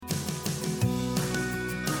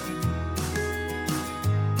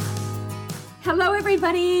Hello,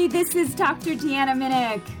 everybody. This is Dr. Deanna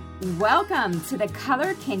Minnick. Welcome to the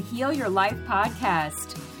Color Can Heal Your Life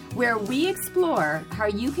podcast, where we explore how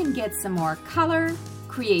you can get some more color,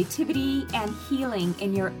 creativity, and healing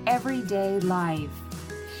in your everyday life.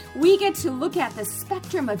 We get to look at the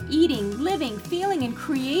spectrum of eating, living, feeling, and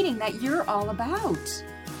creating that you're all about.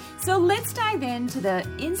 So let's dive into the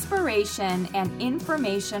inspiration and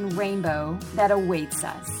information rainbow that awaits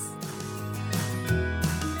us.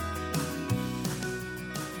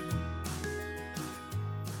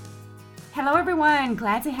 Hello, everyone.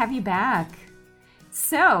 Glad to have you back.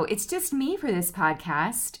 So it's just me for this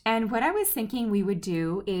podcast. And what I was thinking we would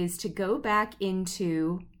do is to go back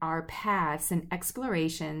into our paths and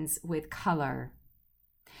explorations with color.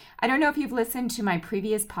 I don't know if you've listened to my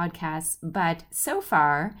previous podcasts, but so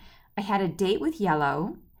far I had a date with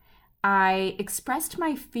yellow. I expressed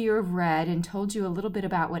my fear of red and told you a little bit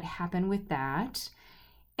about what happened with that.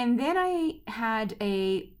 And then I had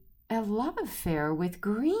a love affair with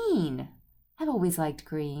green. I've always liked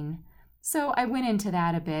green. So I went into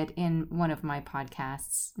that a bit in one of my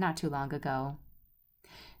podcasts not too long ago.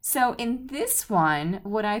 So in this one,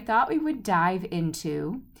 what I thought we would dive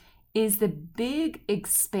into is the big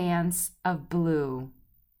expanse of blue.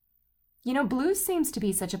 You know, blue seems to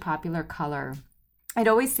be such a popular color. It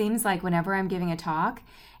always seems like whenever I'm giving a talk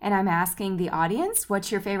and I'm asking the audience,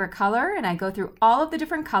 what's your favorite color? And I go through all of the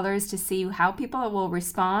different colors to see how people will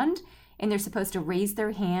respond. And they're supposed to raise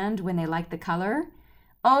their hand when they like the color.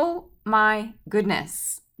 Oh my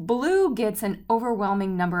goodness. Blue gets an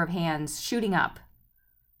overwhelming number of hands shooting up.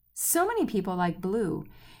 So many people like blue.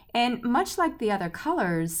 And much like the other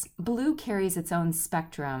colors, blue carries its own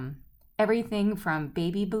spectrum. Everything from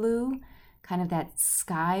baby blue, kind of that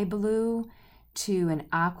sky blue, to an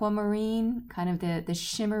aquamarine, kind of the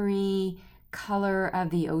shimmery color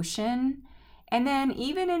of the ocean. And then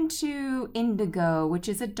even into indigo, which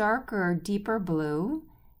is a darker, deeper blue.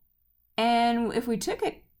 And if we took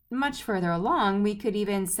it much further along, we could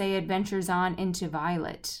even say it ventures on into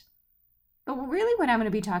violet. But really what I'm going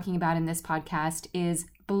to be talking about in this podcast is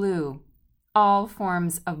blue, all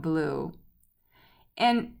forms of blue.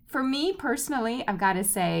 And for me personally, I've got to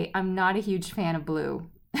say, I'm not a huge fan of blue.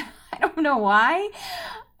 I don't know why.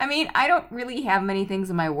 I mean, I don't really have many things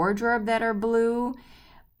in my wardrobe that are blue.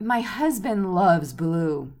 My husband loves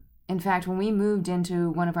blue. In fact, when we moved into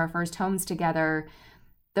one of our first homes together,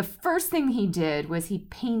 the first thing he did was he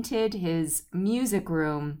painted his music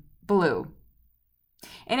room blue.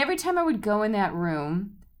 And every time I would go in that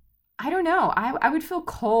room, I don't know, I would feel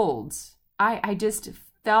cold. I just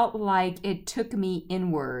felt like it took me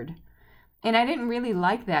inward. And I didn't really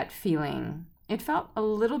like that feeling. It felt a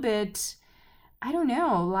little bit, I don't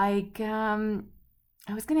know, like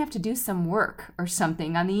I was going to have to do some work or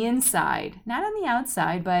something on the inside, not on the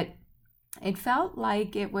outside, but it felt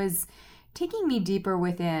like it was taking me deeper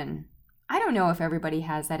within. I don't know if everybody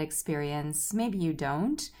has that experience. Maybe you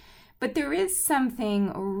don't, but there is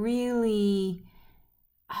something really,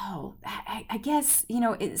 I guess, you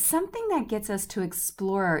know, it's something that gets us to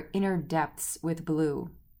explore our inner depths with blue.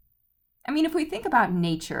 I mean, if we think about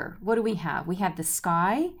nature, what do we have? We have the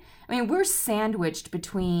sky. I mean, we're sandwiched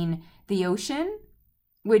between the ocean,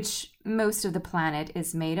 which most of the planet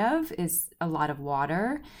is made of, is a lot of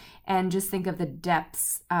water. And just think of the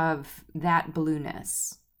depths of that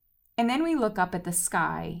blueness. And then we look up at the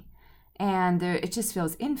sky, and it just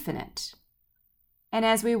feels infinite. And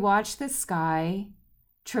as we watch the sky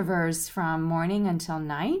traverse from morning until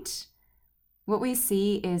night, what we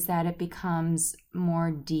see is that it becomes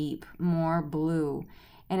more deep, more blue,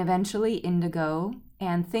 and eventually indigo,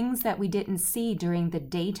 and things that we didn't see during the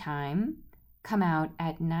daytime come out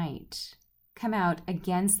at night, come out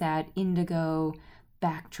against that indigo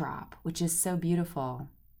backdrop, which is so beautiful.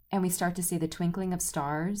 And we start to see the twinkling of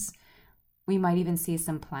stars. We might even see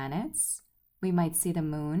some planets. We might see the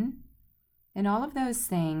moon. And all of those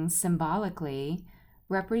things symbolically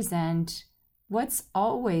represent what's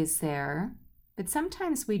always there, but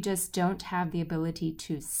sometimes we just don't have the ability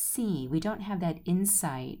to see. We don't have that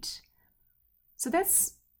insight. So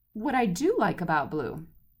that's what I do like about blue,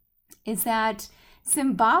 is that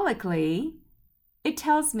symbolically, it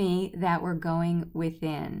tells me that we're going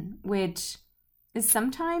within, which is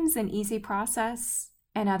sometimes an easy process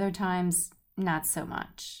and other times not so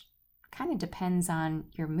much. Kind of depends on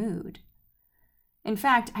your mood. In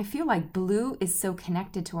fact, I feel like blue is so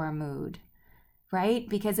connected to our mood, right?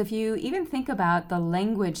 Because if you even think about the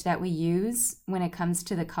language that we use when it comes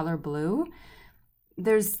to the color blue,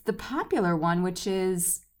 there's the popular one, which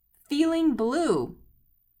is feeling blue.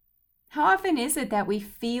 How often is it that we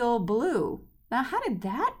feel blue? Now, how did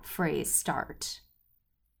that phrase start?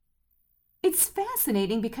 It's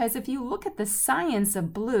fascinating because if you look at the science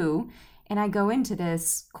of blue, and I go into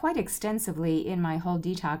this quite extensively in my whole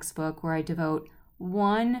detox book where I devote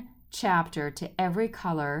one chapter to every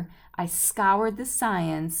color. I scoured the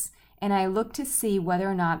science and I looked to see whether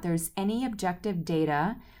or not there's any objective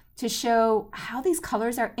data to show how these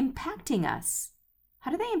colors are impacting us.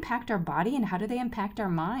 How do they impact our body and how do they impact our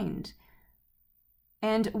mind?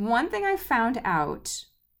 And one thing I found out,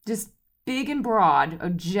 just big and broad, a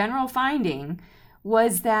general finding,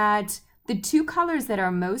 was that the two colors that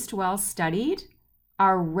are most well studied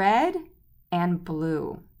are red and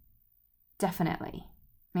blue. Definitely.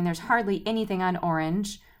 I mean, there's hardly anything on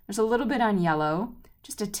orange. There's a little bit on yellow,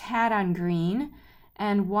 just a tad on green.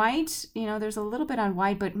 And white, there's a little bit on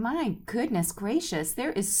white, but my goodness gracious,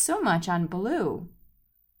 there is so much on blue.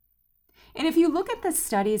 And if you look at the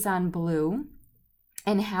studies on blue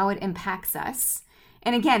and how it impacts us,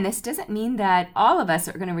 and again, this doesn't mean that all of us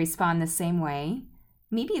are going to respond the same way.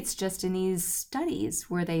 Maybe it's just in these studies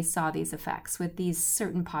where they saw these effects with these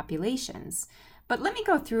certain populations. But let me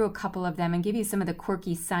go through a couple of them and give you some of the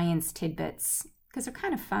quirky science tidbits because they're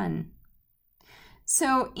kind of fun.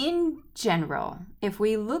 So in general, if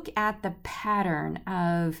we look at the pattern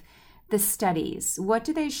of the studies, what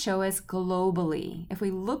do they show us globally? If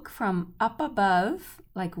we look from up above,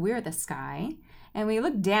 like we're the sky, and we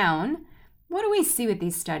look down, what do we see with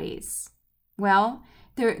these studies? Well,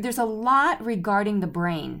 there's a lot regarding the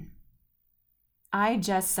brain. I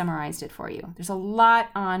just summarized it for you. There's a lot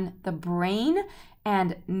on the brain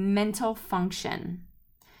and mental function.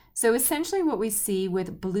 So essentially what we see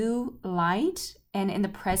with blue light and in the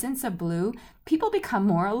presence of blue, people become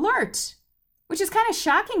more alert, which is kind of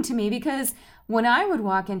shocking to me because when I would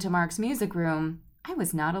walk into Mark's music room, I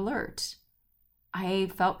was not alert.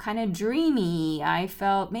 I felt kind of dreamy. I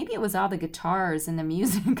felt maybe it was all the guitars and the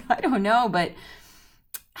music. I don't know, but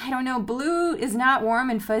I don't know. Blue is not warm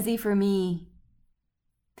and fuzzy for me.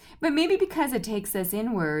 But maybe because it takes us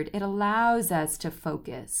inward, it allows us to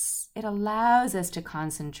focus. It allows us to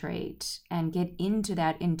concentrate and get into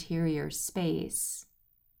that interior space.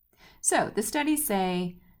 So the studies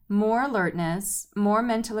say more alertness, more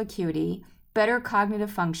mental acuity, better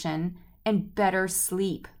cognitive function, and better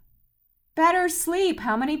sleep. Better sleep.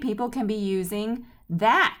 How many people can be using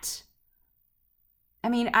that? I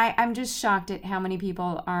mean, I'm just shocked at how many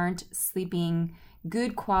people aren't sleeping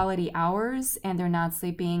good quality hours and they're not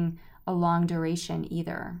sleeping a long duration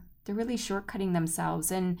either. They're really shortcutting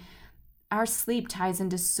themselves, and our sleep ties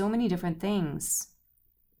into so many different things.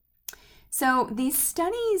 So these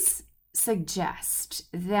studies suggest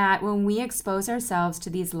that when we expose ourselves to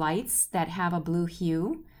these lights that have a blue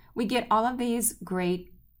hue, we get all of these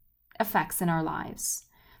great effects in our lives.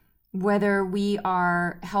 Whether we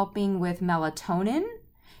are helping with melatonin.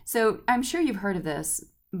 So I'm sure you've heard of this,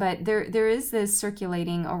 but there is this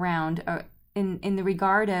circulating around in the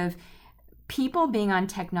regard of people being on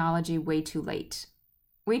technology way too late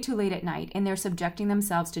at night, and they're subjecting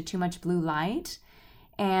themselves to too much blue light.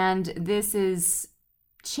 And this is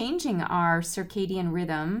changing our circadian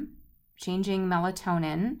rhythm, changing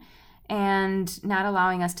melatonin, and not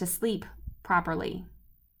allowing us to sleep properly.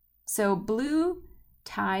 So blue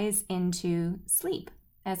ties into sleep,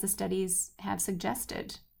 as the studies have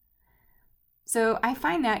suggested. So I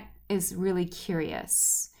find that is really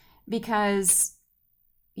curious because,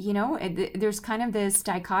 there's kind of this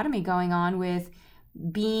dichotomy going on with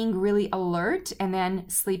being really alert and then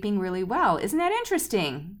sleeping really well. Isn't that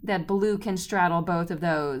interesting that blue can straddle both of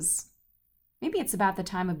those? Maybe it's about the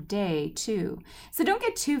time of day too. So don't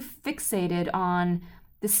get too fixated on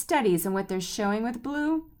the studies and what they're showing with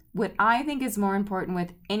blue. What I think is more important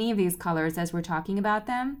with any of these colors as we're talking about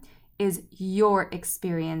them is your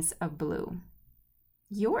experience of blue.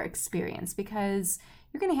 Your experience, because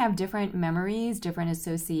you're going to have different memories, different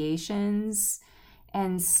associations.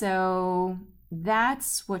 And so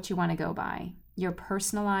that's what you want to go by, your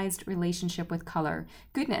personalized relationship with color.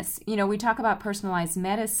 Goodness, we talk about personalized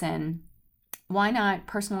medicine. Why not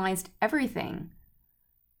personalized everything?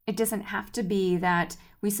 It doesn't have to be that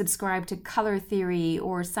we subscribe to color theory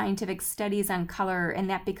or scientific studies on color and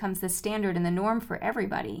that becomes the standard and the norm for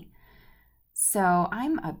everybody. So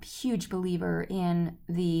I'm a huge believer in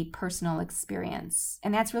the personal experience.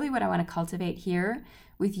 And that's really what I want to cultivate here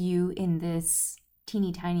with you in this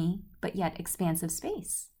teeny tiny but yet expansive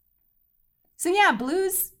space. So yeah,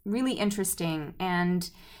 blue's really interesting. And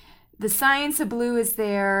the science of blue is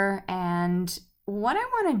there. And what I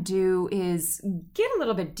want to do is get a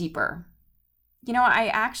little bit deeper. I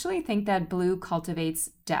actually think that blue cultivates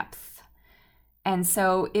depth. And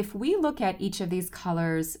so if we look at each of these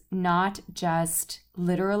colors, not just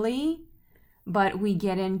literally, but we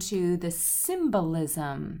get into the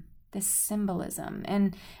symbolism.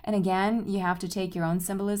 And again, you have to take your own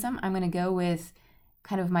symbolism. I'm going to go with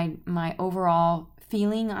kind of my overall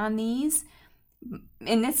feeling on these.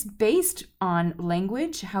 And it's based on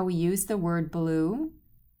language, how we use the word blue,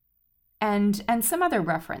 and some other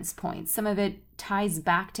reference points. Some of it ties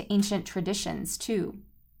back to ancient traditions too.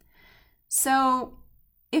 So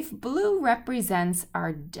if blue represents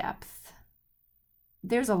our depth,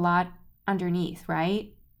 there's a lot underneath,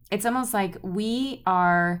 right? It's almost like we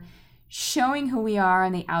are showing who we are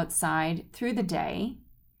on the outside through the day,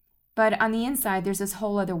 but on the inside, there's this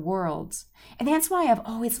whole other world. And that's why I've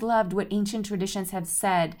always loved what ancient traditions have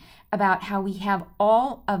said about how we have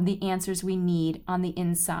all of the answers we need on the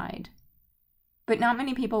inside. But not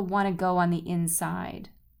many people want to go on the inside.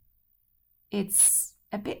 It's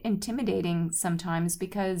a bit intimidating sometimes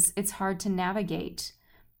because it's hard to navigate.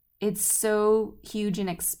 It's so huge and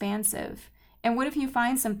expansive. And what if you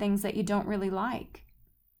find some things that you don't really like?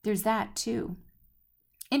 There's that too.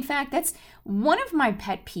 In fact, that's one of my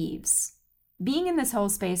pet peeves. Being in this whole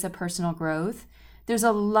space of personal growth, there's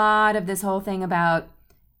a lot of this whole thing about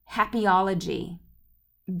happyology,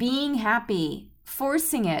 being happy,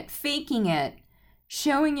 forcing it, faking it,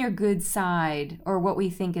 showing your good side or what we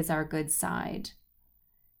think is our good side.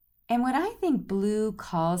 And what I think blue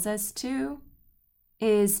calls us to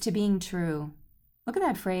is to being true. Look at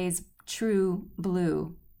that phrase, true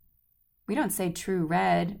blue. We don't say true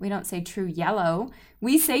red. We don't say true yellow.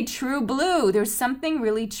 We say true blue. There's something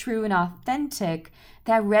really true and authentic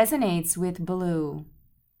that resonates with blue.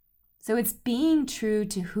 So it's being true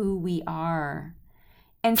to who we are.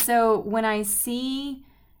 And so when I see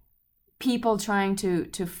people trying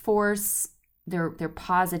to force their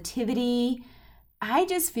positivity, I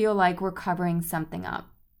just feel like we're covering something up.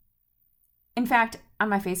 In fact, on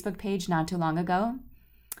my Facebook page not too long ago,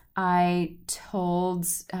 I told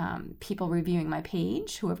people reviewing my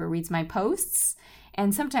page, whoever reads my posts,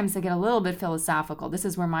 and sometimes they get a little bit philosophical. This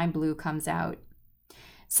is where my blue comes out.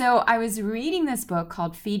 So I was reading this book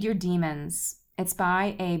called Feed Your Demons. It's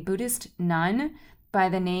by a Buddhist nun by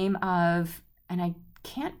the name of, and I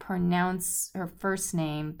can't pronounce her first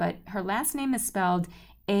name, but her last name is spelled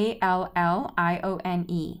Allione,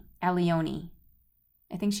 Allione.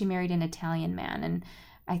 I think she married an Italian man, and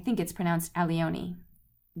I think it's pronounced Allione.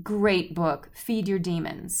 Great book, Feed Your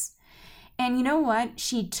Demons. And you know what?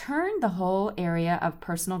 She turned the whole area of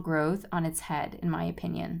personal growth on its head, in my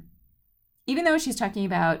opinion. Even though she's talking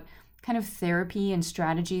about kind of therapy and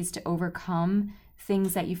strategies to overcome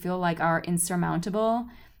things that you feel like are insurmountable,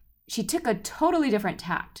 she took a totally different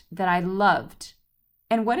tact that I loved.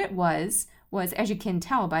 And what it was, as you can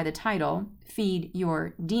tell by the title, Feed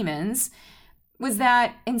Your Demons, was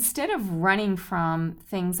that instead of running from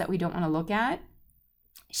things that we don't want to look at,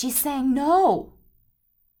 she's saying, no,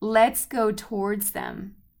 let's go towards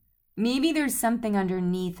them. Maybe there's something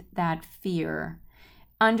underneath that fear,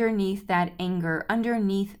 underneath that anger,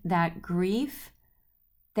 underneath that grief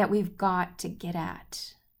that we've got to get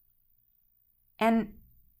at. And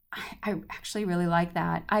I actually really like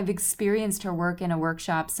that. I've experienced her work in a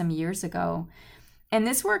workshop some years ago. And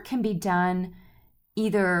this work can be done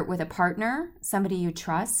either with a partner, somebody you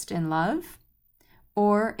trust and love,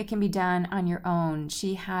 or it can be done on your own.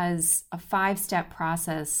 She has a 5-step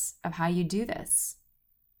process of how you do this.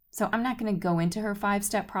 So I'm not going to go into her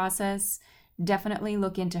 5-step process. Definitely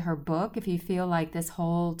look into her book if you feel like this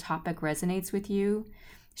whole topic resonates with you.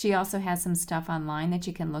 She also has some stuff online that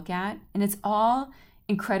you can look at, and it's all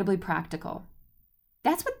incredibly practical.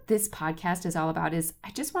 That's what this podcast is all about, is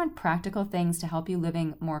I just want practical things to help you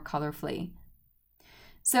living more colorfully.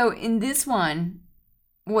 So in this one,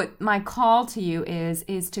 what my call to you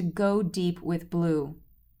is to go deep with blue.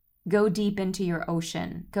 Go deep into your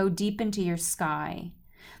ocean. Go deep into your sky.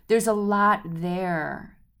 There's a lot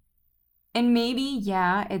there. And maybe,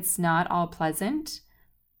 yeah, it's not all pleasant,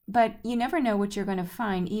 but you never know what you're going to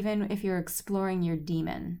find, even if you're exploring your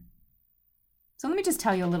demon. So let me just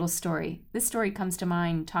tell you a little story. This story comes to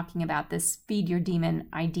mind talking about this feed your demon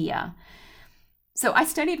idea. So I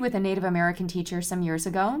studied with a Native American teacher some years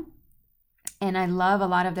ago, and I love a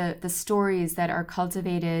lot of the stories that are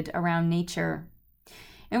cultivated around nature.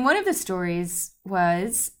 And one of the stories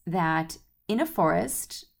was that in a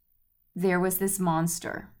forest, there was this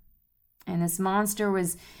monster. And this monster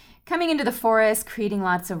was coming into the forest, creating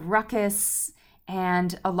lots of ruckus,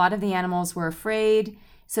 and a lot of the animals were afraid.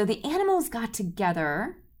 So the animals got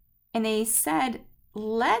together and they said,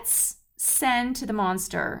 let's send to the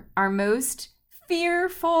monster our most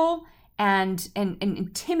fearful and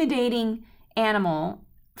intimidating animal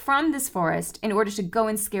from this forest in order to go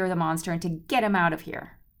and scare the monster and to get him out of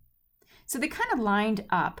here. So they kind of lined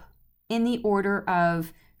up in the order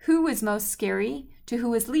of who was most scary to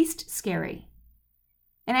who was least scary.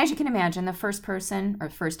 And as you can imagine, the first person or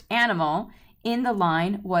first animal in the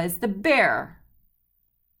line was the bear.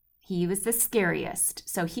 He was the scariest.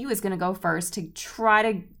 So he was going to go first to try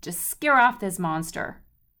to just scare off this monster.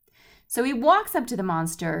 So he walks up to the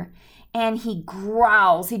monster and he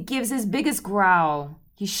growls. He gives his biggest growl.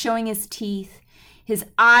 He's showing his teeth. His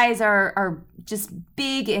eyes are just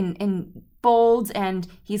big and bold, and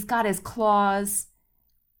he's got his claws.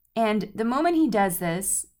 And the moment he does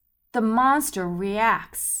this, the monster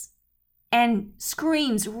reacts and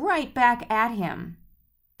screams right back at him.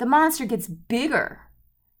 The monster gets bigger.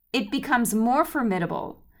 It becomes more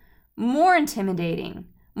formidable, more intimidating,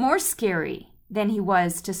 more scary than he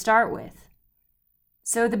was to start with.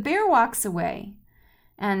 So the bear walks away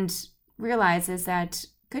and realizes that,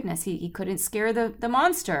 goodness, he couldn't scare the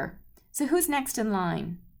monster. So who's next in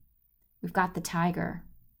line? We've got the tiger.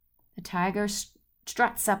 The tiger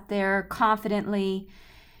struts up there confidently,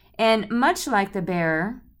 and much like the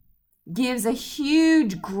bear, gives a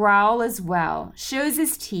huge growl as well, shows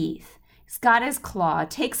his teeth. He's got his claw,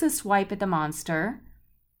 takes a swipe at the monster.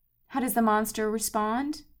 How does the monster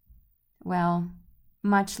respond? Well,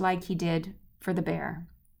 much like he did for the bear.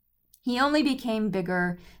 He only became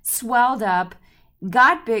bigger, swelled up,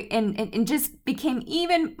 got big, and just became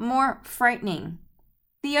even more frightening.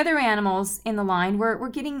 The other animals in the line were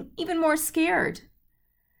getting even more scared.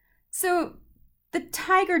 So the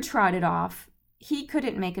tiger trotted off. He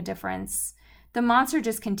couldn't make a difference. The monster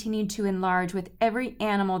just continued to enlarge with every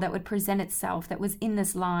animal that would present itself that was in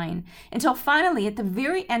this line, until finally, at the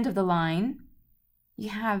very end of the line, you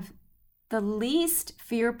have the least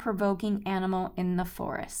fear-provoking animal in the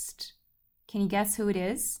forest. Can you guess who it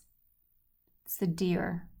is? It's the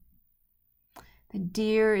deer. The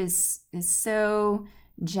deer is so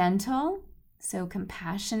gentle, so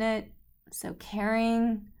compassionate, so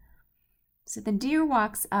caring. So the deer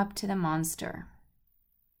walks up to the monster.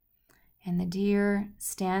 And the deer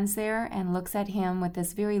stands there and looks at him with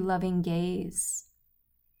this very loving gaze.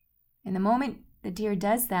 And the moment the deer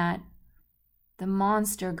does that, the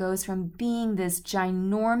monster goes from being this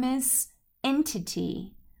ginormous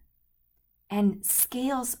entity and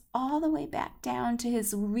scales all the way back down to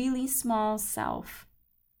his really small self.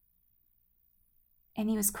 And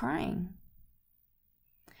he was crying.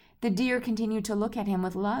 The deer continued to look at him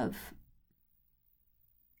with love.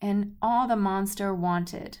 And all the monster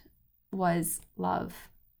wanted was love.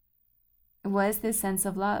 It was this sense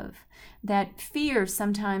of love. That fear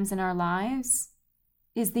sometimes in our lives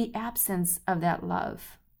is the absence of that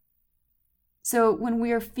love. So when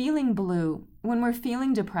we are feeling blue, when we're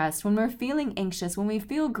feeling depressed, when we're feeling anxious, when we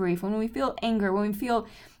feel grief, when we feel anger, when we feel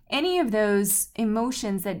any of those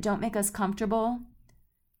emotions that don't make us comfortable,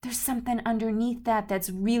 there's something underneath that that's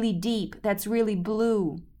really deep, that's really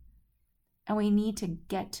blue. And we need to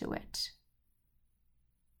get to it.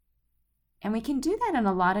 And we can do that in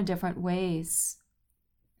a lot of different ways.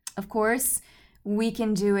 Of course, we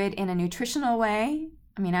can do it in a nutritional way.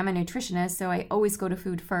 I mean, I'm a nutritionist, so I always go to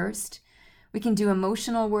food first. We can do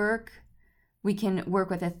emotional work. We can work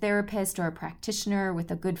with a therapist or a practitioner, with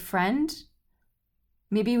a good friend.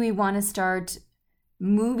 Maybe we want to start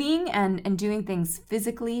moving and doing things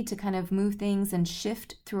physically to kind of move things and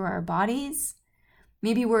shift through our bodies.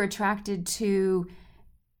 Maybe we're attracted to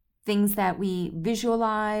things that we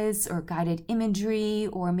visualize or guided imagery,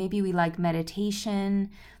 or maybe we like meditation,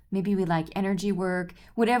 maybe we like energy work.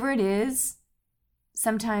 Whatever it is,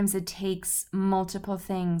 sometimes it takes multiple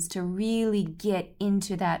things to really get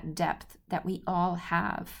into that depth that we all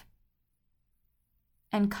have.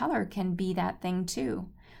 And color can be that thing too,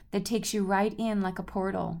 that takes you right in like a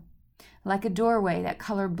portal, like a doorway. That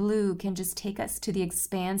color blue can just take us to the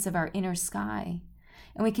expanse of our inner sky.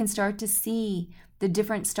 And we can start to see the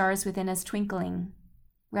different stars within us twinkling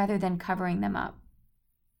rather than covering them up.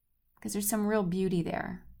 Because there's some real beauty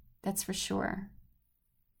there, that's for sure.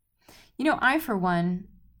 You know, I, for one,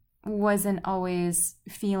 wasn't always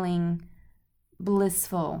feeling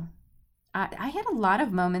blissful. I had a lot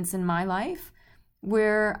of moments in my life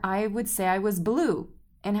where I would say I was blue.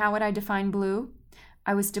 And how would I define blue?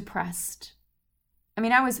 I was depressed. I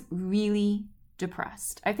mean, I was really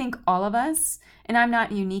depressed. I think all of us, and I'm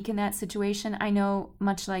not unique in that situation. I know,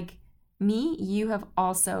 much like me, you have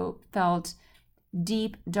also felt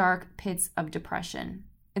deep, dark pits of depression.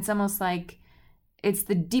 It's almost like it's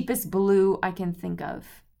the deepest blue I can think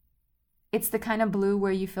of. It's the kind of blue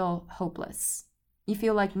where you feel hopeless. You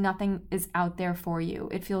feel like nothing is out there for you.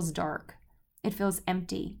 It feels dark. It feels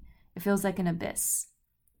empty. It feels like an abyss.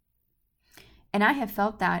 And I have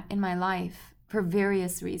felt that in my life for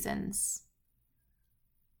various reasons.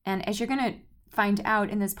 And as you're going to find out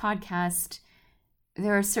in this podcast,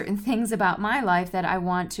 there are certain things about my life that I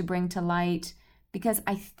want to bring to light because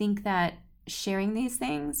I think that sharing these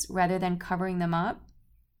things rather than covering them up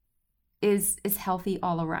is healthy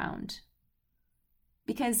all around.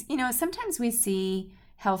 Because, sometimes we see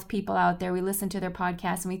health people out there, we listen to their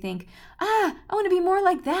podcasts and we think, I want to be more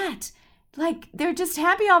like that. Like they're just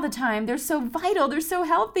happy all the time. They're so vital. They're so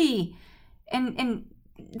healthy. And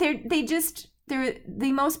they're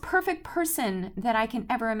the most perfect person that I can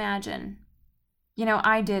ever imagine.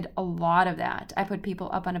 I did a lot of that. I put people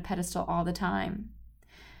up on a pedestal all the time.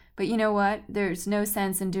 But you know what? There's no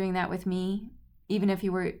sense in doing that with me, even if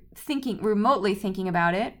you were remotely thinking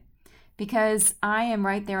about it, because I am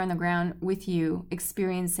right there on the ground with you,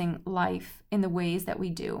 experiencing life in the ways that we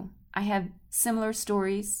do. I have similar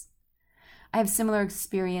stories. I have similar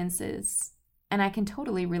experiences, and I can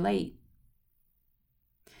totally relate.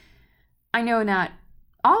 I know not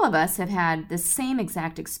all of us have had the same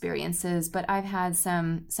exact experiences, but I've had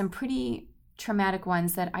some pretty traumatic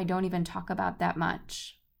ones that I don't even talk about that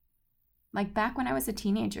much. Like back when I was a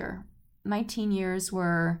teenager, my teen years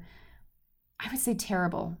were, I would say,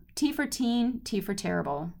 terrible. T for teen, T for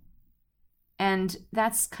terrible. And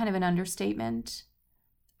that's kind of an understatement.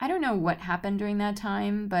 I don't know what happened during that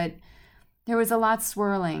time, but there was a lot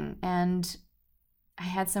swirling, and I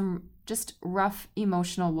had some just rough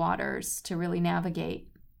emotional waters to really navigate.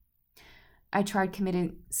 I tried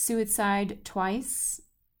committing suicide twice.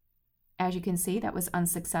 As you can see, that was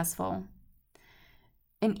unsuccessful.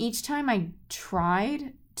 And each time I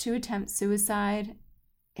tried to attempt suicide,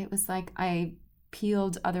 it was like I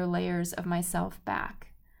peeled other layers of myself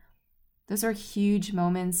back. Those are huge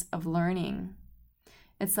moments of learning.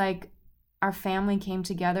 It's like our family came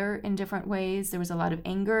together in different ways. There was a lot of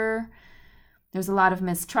anger. There was a lot of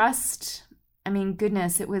mistrust. I mean,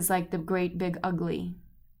 goodness, it was like the great big ugly.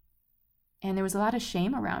 And there was a lot of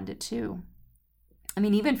shame around it too. I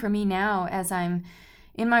mean, even for me now, as I'm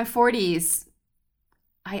in my 40s,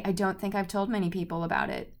 I don't think I've told many people about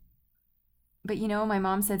it. But my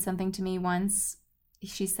mom said something to me once.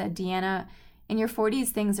 She said, Deanna, in your 40s,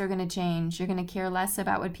 things are going to change. You're going to care less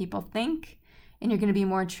about what people think, and you're going to be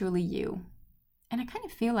more truly you. And I kind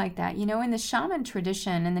of feel like that. In the shaman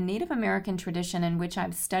tradition and the Native American tradition in which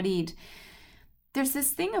I've studied, there's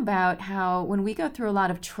this thing about how when we go through a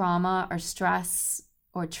lot of trauma or stress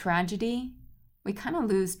or tragedy, we kind of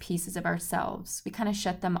lose pieces of ourselves. We kind of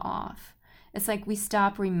shut them off. It's like we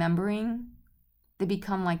stop remembering. They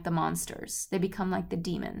become like the monsters. They become like the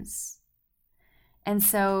demons. And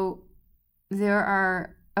so there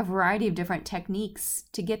are a variety of different techniques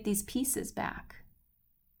to get these pieces back.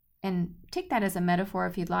 And take that as a metaphor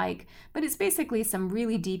if you'd like, but it's basically some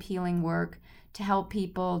really deep healing work to help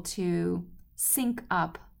people to sync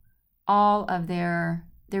up all of their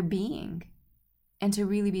being and to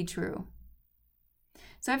really be true.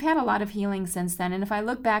 So I've had a lot of healing since then. And if I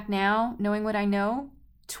look back now, knowing what I know,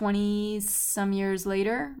 20 some years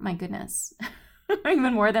later, my goodness,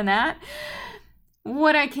 even more than that,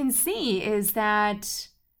 what I can see is that,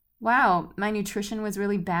 wow, my nutrition was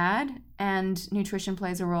really bad, and nutrition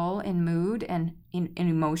plays a role in mood and in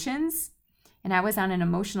emotions. And I was on an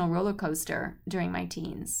emotional roller coaster during my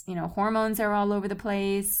teens. Hormones are all over the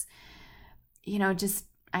place.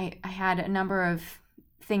 I had a number of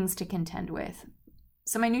things to contend with.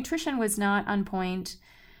 So my nutrition was not on point,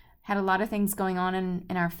 had a lot of things going on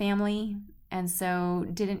in our family, and so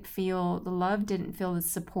didn't feel the love, didn't feel the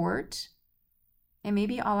support. And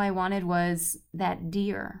maybe all I wanted was that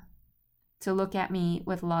deer to look at me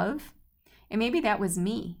with love. And maybe that was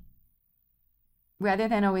me. Rather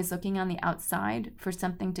than always looking on the outside for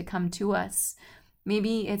something to come to us,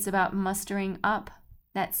 maybe it's about mustering up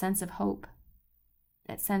that sense of hope,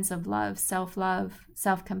 that sense of love,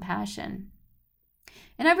 self-compassion.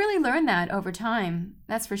 And I've really learned that over time,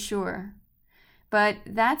 that's for sure. But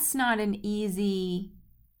that's not an easy,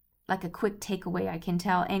 like a quick takeaway I can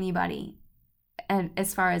tell anybody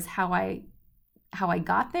as far as how I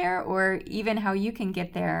got there, or even how you can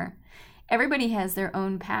get there. Everybody has their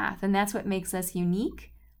own path, and that's what makes us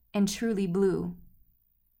unique and truly blue.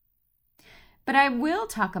 But I will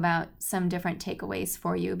talk about some different takeaways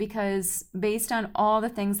for you, because based on all the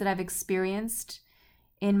things that I've experienced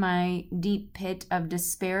in my deep pit of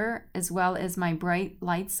despair, as well as my bright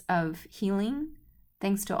lights of healing,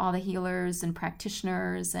 thanks to all the healers and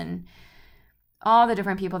practitioners and all the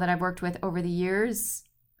different people that I've worked with over the years,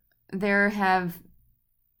 there have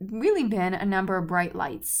really been a number of bright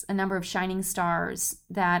lights, a number of shining stars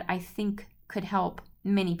that I think could help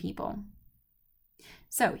many people.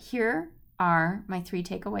 So here are my 3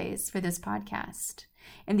 takeaways for this podcast.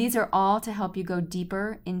 And these are all to help you go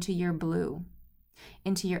deeper into your blue,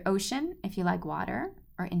 into your ocean if you like water,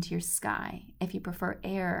 or into your sky if you prefer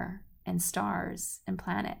air and stars and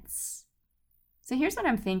planets. So here's what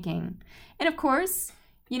I'm thinking. And of course,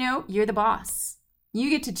 you're the boss. You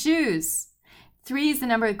get to choose. 3 is the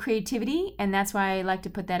number of creativity, and that's why I like to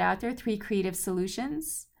put that out there, 3 creative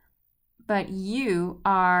solutions. But you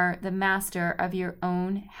are the master of your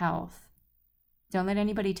own health. Don't let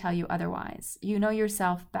anybody tell you otherwise. You know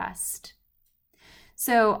yourself best.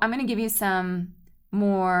 So I'm going to give you some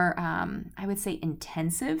more, I would say,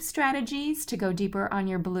 intensive strategies to go deeper on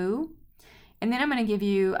your blue. And then I'm going to give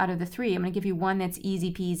you, out of the 3, I'm going to give you one that's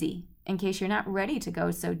easy peasy in case you're not ready to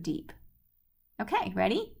go so deep. Okay,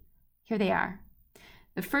 ready? Here they are.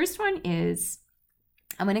 The first one is,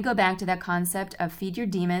 I'm going to go back to that concept of feed your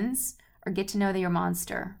demons or get to know your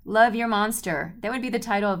monster. Love your monster. That would be the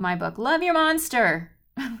title of my book. Love your monster.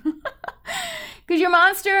 Because your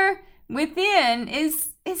monster within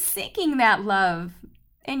is seeking that love.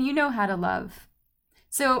 And you know how to love.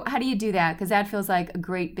 So how do you do that? Because that feels like a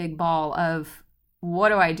great big ball of what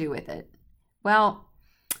do I do with it? Well,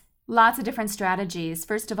 lots of different strategies.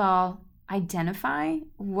 First of all, identify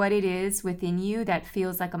what it is within you that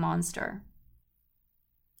feels like a monster.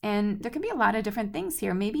 And there can be a lot of different things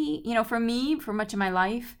here. Maybe, for me, for much of my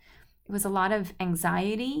life, it was a lot of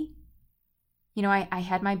anxiety. I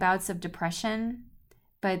had my bouts of depression,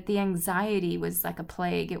 but the anxiety was like a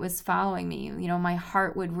plague. It was following me. My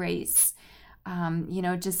heart would race.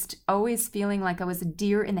 Just always feeling like I was a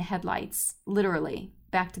deer in the headlights, literally,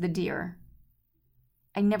 back to the deer.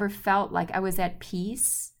 I never felt like I was at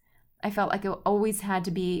peace. I felt like I always had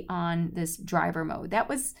to be on this driver mode. That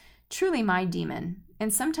was truly my demon.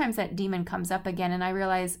 And sometimes that demon comes up again and I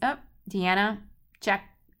realize, oh, Deanna, check,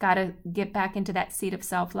 gotta get back into that seat of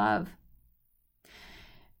self-love.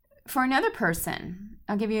 For another person,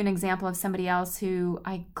 I'll give you an example of somebody else who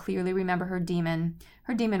I clearly remember her demon.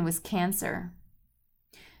 Her demon was cancer.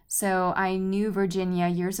 So I knew Virginia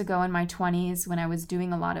years ago in my 20s when I was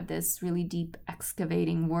doing a lot of this really deep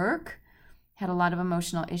excavating work. Had a lot of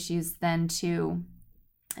emotional issues then too.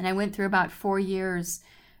 And I went through about 4 years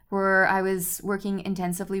where I was working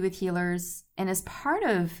intensively with healers. And as part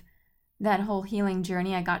of that whole healing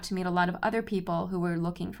journey, I got to meet a lot of other people who were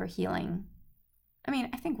looking for healing.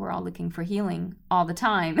 I think we're all looking for healing all the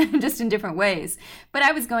time, just in different ways. But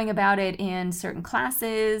I was going about it in certain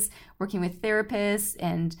classes, working with therapists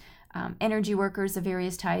and energy workers of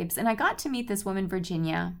various types. And I got to meet this woman,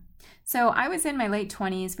 Virginia. So I was in my late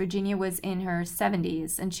 20s. Virginia was in her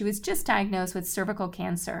 70s, and she was just diagnosed with cervical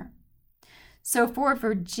cancer. So for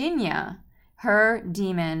Virginia, her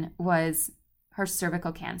demon was her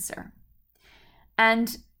cervical cancer.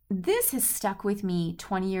 And this has stuck with me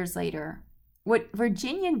 20 years later. What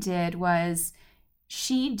Virginia did was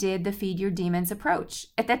she did the Feed Your Demons approach.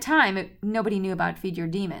 At that time, nobody knew about Feed Your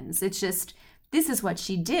Demons. It's just, this is what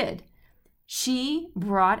she did. She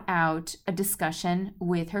brought out a discussion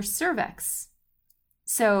with her cervix.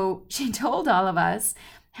 So she told all of us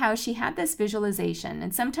how she had this visualization,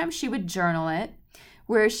 and sometimes she would journal it,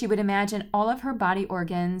 where she would imagine all of her body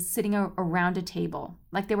organs sitting around a table,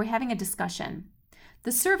 like they were having a discussion.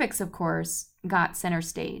 The cervix, of course, got center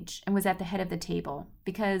stage and was at the head of the table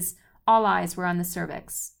because all eyes were on the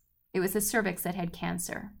cervix. It was the cervix that had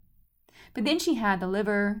cancer. But then she had the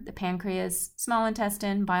liver, the pancreas, small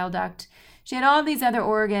intestine, bile duct. She had all these other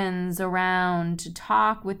organs around to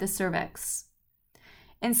talk with the cervix.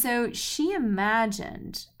 And so she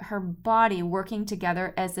imagined her body working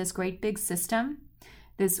together as this great big system,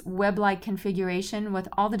 this web-like configuration with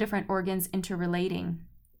all the different organs interrelating.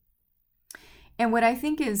 And what I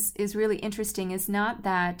think is really interesting is not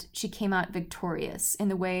that she came out victorious in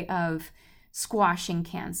the way of squashing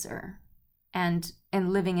cancer and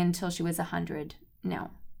living until she was 100.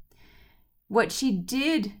 No. What she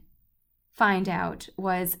did find out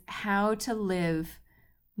was how to live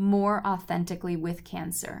more authentically with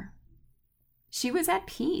cancer. She was at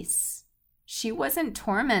peace. She wasn't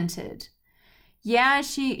tormented. Yeah,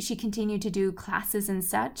 she continued to do classes and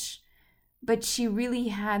such, but she really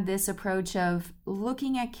had this approach of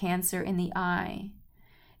looking at cancer in the eye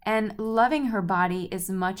and loving her body as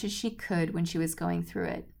much as she could when she was going through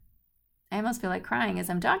it. I almost feel like crying as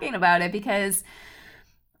I'm talking about it because,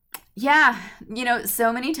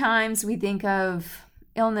 so many times we think of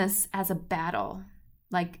illness as a battle.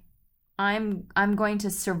 Like, I'm going to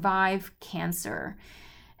survive cancer.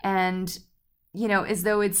 And, as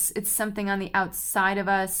though it's something on the outside of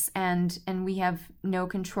us and we have no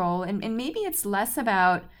control. And maybe it's less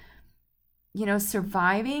about,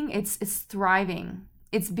 surviving. It's thriving.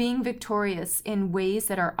 It's being victorious in ways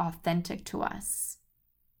that are authentic to us.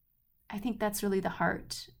 I think that's really the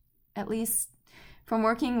heart. At least from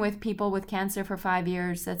working with people with cancer for 5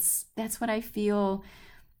 years, that's what I feel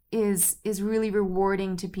is really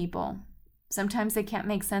rewarding to people. Sometimes they can't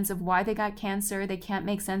make sense of why they got cancer. They can't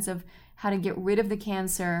make sense of how to get rid of the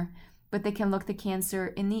cancer, but they can look the cancer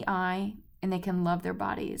in the eye and they can love their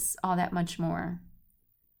bodies all that much more.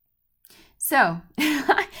 So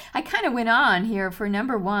I kind of went on here for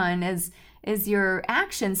number 1 as your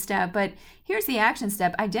action step, but here's the action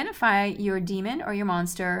step. Identify your demon or your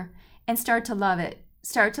monster and start to love it.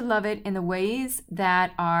 Start to love it in the ways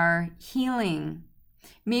that are healing.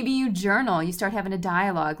 Maybe you journal, you start having a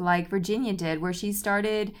dialogue like Virginia did, where she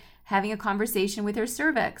started having a conversation with her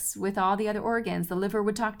cervix, with all the other organs. The liver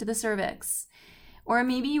would talk to the cervix. Or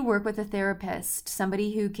maybe you work with a therapist,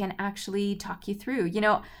 somebody who can actually talk you through. You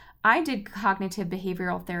know, I did cognitive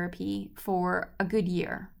behavioral therapy for a good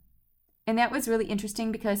year. And that was really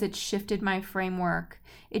interesting because it shifted my framework.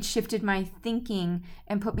 It shifted my thinking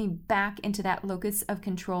and put me back into that locus of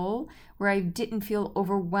control where I didn't feel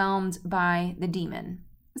overwhelmed by the demon.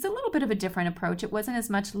 It was a little bit of a different approach. It wasn't as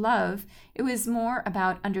much love. It was more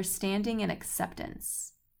about understanding and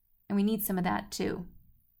acceptance. And we need some of that too.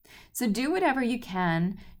 So do whatever you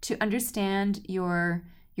can to understand your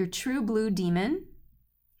true blue demon.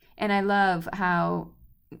 And I love how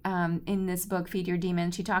in this book, Feed Your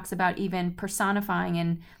Demon, she talks about even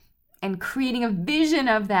personifying and creating a vision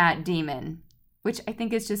of that demon, which I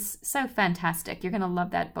think is just so fantastic. You're going to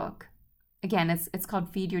love that book. Again, it's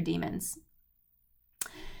called Feed Your Demons.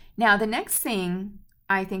 Now, the next thing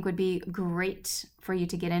I think would be great for you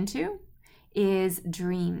to get into is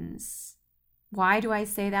dreams. Why do I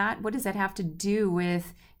say that? What does that have to do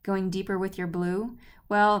with going deeper with your blue?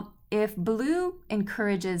 Well, if blue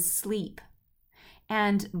encourages sleep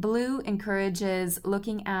and blue encourages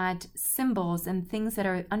looking at symbols and things that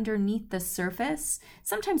are underneath the surface,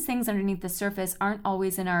 sometimes things underneath the surface aren't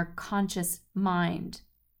always in our conscious mind.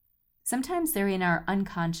 Sometimes they're in our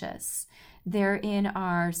unconscious. They're in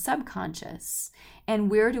our subconscious. And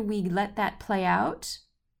where do we let that play out?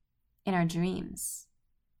 In our dreams.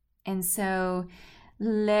 And so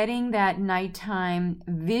letting that nighttime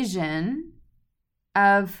vision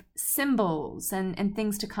of symbols and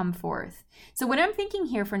things to come forth. So what I'm thinking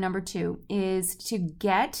here for number 2 is to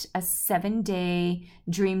get a 7-day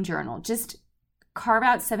dream journal. Just carve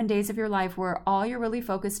out 7 days of your life where all you're really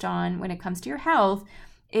focused on when it comes to your health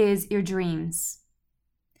is your dreams.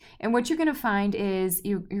 And what you're going to find is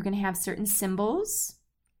you're going to have certain symbols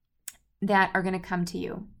that are going to come to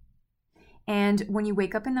you. And when you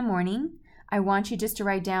wake up in the morning, I want you just to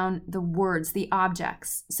write down the words, the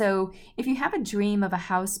objects. So if you have a dream of a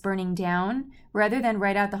house burning down, rather than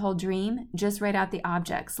write out the whole dream, just write out the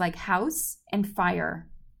objects like house and fire.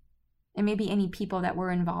 And maybe any people that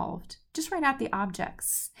were involved. Just write out the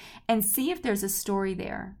objects and see if there's a story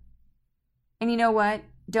there. And you know what?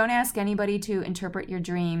 Don't ask anybody to interpret your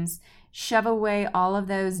dreams. Shove away all of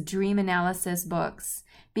those dream analysis books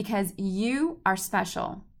because you are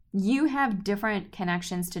special. You have different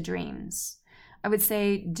connections to dreams. I would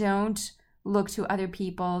say don't look to other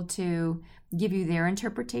people to give you their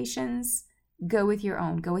interpretations. Go with your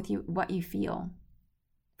own. Go with what you feel.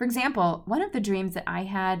 For example, one of the dreams that I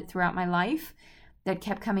had throughout my life that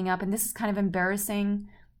kept coming up, and this is kind of embarrassing,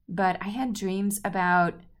 but I had dreams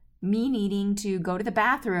about me needing to go to the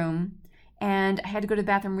bathroom, and I had to go to the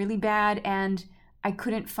bathroom really bad, and I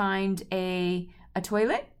couldn't find a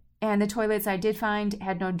toilet, and the toilets I did find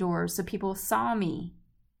had no doors, so people saw me.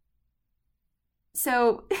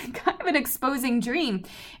 So kind of an exposing dream.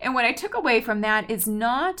 And what I took away from that is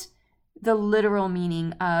not the literal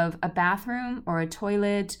meaning of a bathroom or a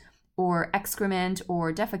toilet or excrement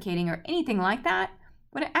or defecating or anything like that.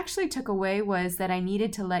 What I actually took away was that I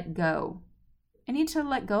needed to let go. I need to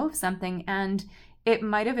let go of something, and it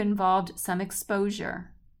might have involved some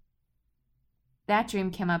exposure. That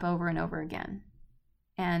dream came up over and over again.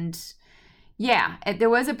 And yeah, there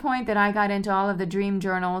was a point that I got into all of the dream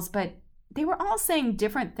journals, but they were all saying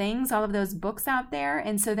different things, all of those books out there.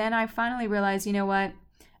 And so then I finally realized, you know what?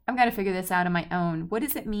 I've got to figure this out on my own. What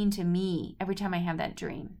does it mean to me every time I have that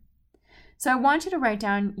dream? So I want you to write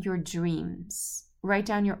down your dreams. Write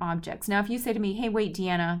down your objects. Now, if you say to me, hey, wait,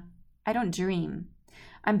 Deanna, I don't dream.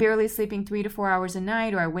 I'm barely sleeping 3 to 4 hours a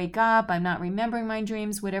night, or I wake up, I'm not remembering my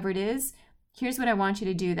dreams, whatever it is. Here's what I want you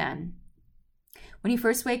to do then. When you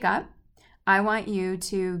first wake up, I want you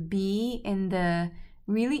to be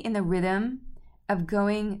really in the rhythm of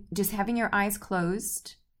just having your eyes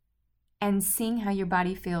closed and seeing how your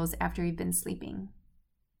body feels after you've been sleeping.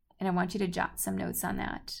 And I want you to jot some notes on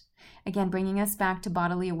that. Again, bringing us back to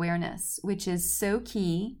bodily awareness, which is so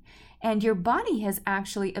key. And your body has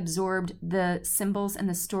actually absorbed the symbols and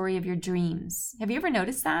the story of your dreams. Have you ever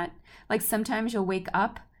noticed that? Like sometimes you'll wake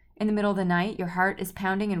up in the middle of the night, your heart is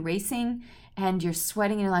pounding and racing, and you're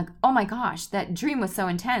sweating, and you're like, oh my gosh, that dream was so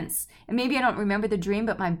intense. And maybe I don't remember the dream,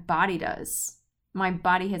 but my body does. My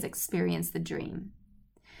body has experienced the dream.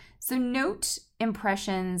 So note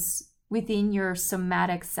impressions within your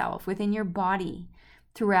somatic self, within your body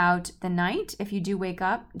throughout the night. If you do wake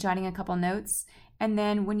up, jotting a couple notes. And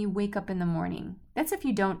then when you wake up in the morning, that's if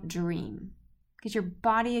you don't dream, because your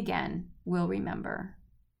body, again, will remember.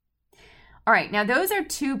 All right, now those are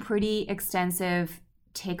two pretty extensive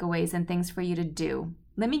takeaways and things for you to do.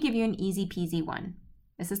 Let me give you an easy peasy one.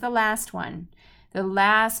 This is the last one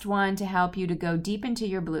to help you to go deep into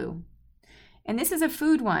your blue. And this is a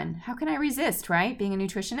food one. How can I resist, right? Being a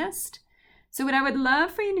nutritionist. So what I would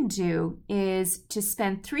love for you to do is to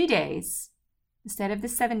spend 3 days, instead of the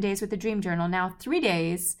 7 days with the dream journal, now 3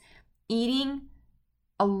 days eating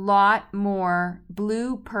a lot more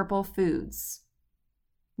blue-purple foods.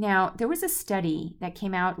 Now, there was a study that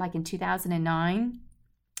came out like in 2009,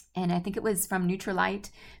 and I think it was from Nutrilite.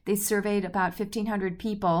 They surveyed about 1,500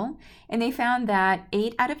 people, and they found that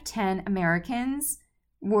 8 out of 10 Americans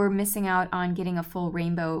were missing out on getting a full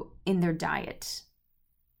rainbow in their diet.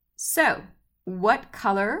 So, what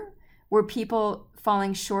color were people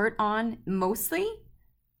falling short on mostly?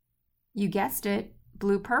 You guessed it,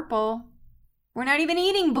 blue-purple. We're not even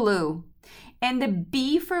eating blue. And the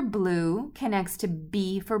B for blue connects to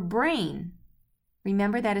B for brain.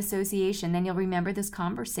 Remember that association, then you'll remember this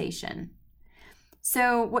conversation.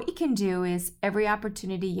 So what you can do is every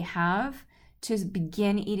opportunity you have to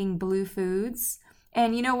begin eating blue foods,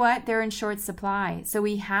 and you know what? They're in short supply, so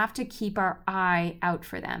we have to keep our eye out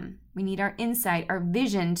for them. We need our insight, our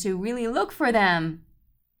vision to really look for them.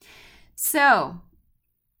 So,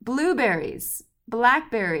 blueberries,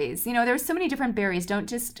 blackberries, there's so many different berries. Don't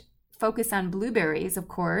just focus on blueberries, of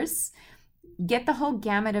course. Get the whole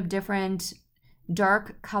gamut of different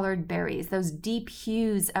dark colored berries, those deep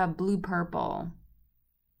hues of blue-purple.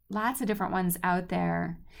 Lots of different ones out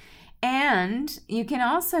there. And you can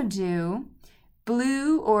also do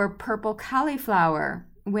blue or purple cauliflower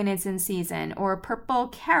when it's in season, or purple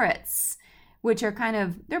carrots, which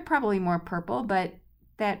are they're probably more purple, but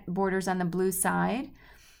that borders on the blue side,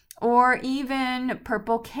 or even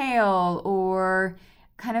purple kale, or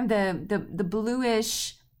kind of the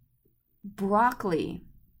bluish broccoli.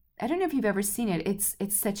 I don't know if you've ever seen it.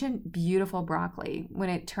 It's such a beautiful broccoli when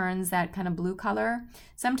it turns that kind of blue color.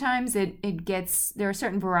 Sometimes there are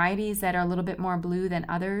certain varieties that are a little bit more blue than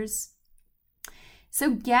others.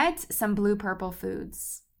 So get some blue-purple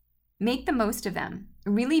foods. Make the most of them.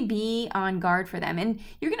 Really be on guard for them. And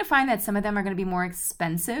you're going to find that some of them are going to be more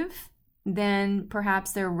expensive than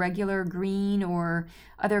perhaps their regular green or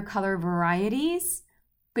other color varieties.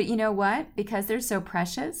 But you know what? Because they're so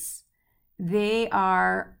precious, they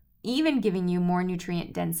are even giving you more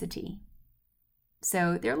nutrient density.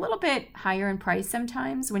 So they're a little bit higher in price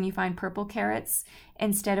sometimes when you find purple carrots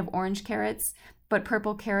instead of orange carrots. But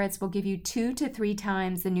purple carrots will give you 2 to 3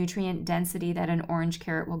 times the nutrient density that an orange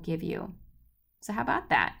carrot will give you. So how about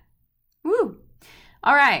that? Woo!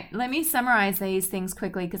 All right, let me summarize these things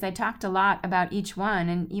quickly because I talked a lot about each one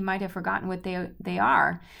and you might have forgotten what they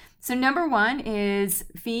are. So number 1 is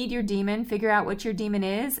feed your demon, figure out what your demon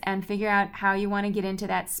is, and figure out how you want to get into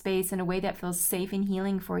that space in a way that feels safe and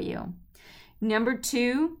healing for you. Number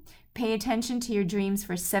 2, pay attention to your dreams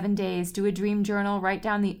for 7 days. Do a dream journal, write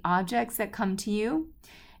down the objects that come to you,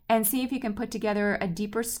 and see if you can put together a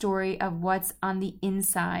deeper story of what's on the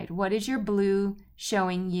inside. What is your blue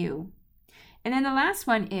showing you? And then the last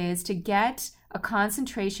one is to get a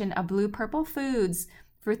concentration of blue-purple foods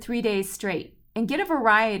for 3 days straight. And get a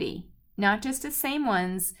variety, not just the same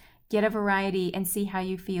ones. Get a variety and see how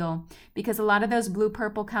you feel. Because a lot of those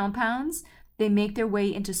blue-purple compounds, they make their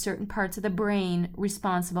way into certain parts of the brain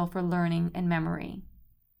responsible for learning and memory.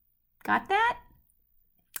 Got that?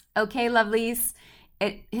 Okay, lovelies.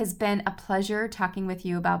 It has been a pleasure talking with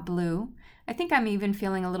you about blue. I think I'm even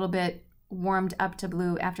feeling a little bit warmed up to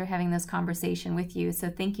blue after having this conversation with you. So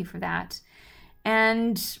thank you for that.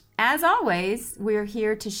 And as always, we're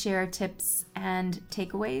here to share tips and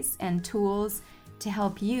takeaways and tools to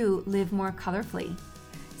help you live more colorfully.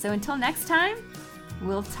 So until next time,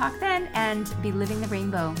 we'll talk then and be living the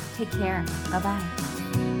rainbow. Take care. Bye-bye.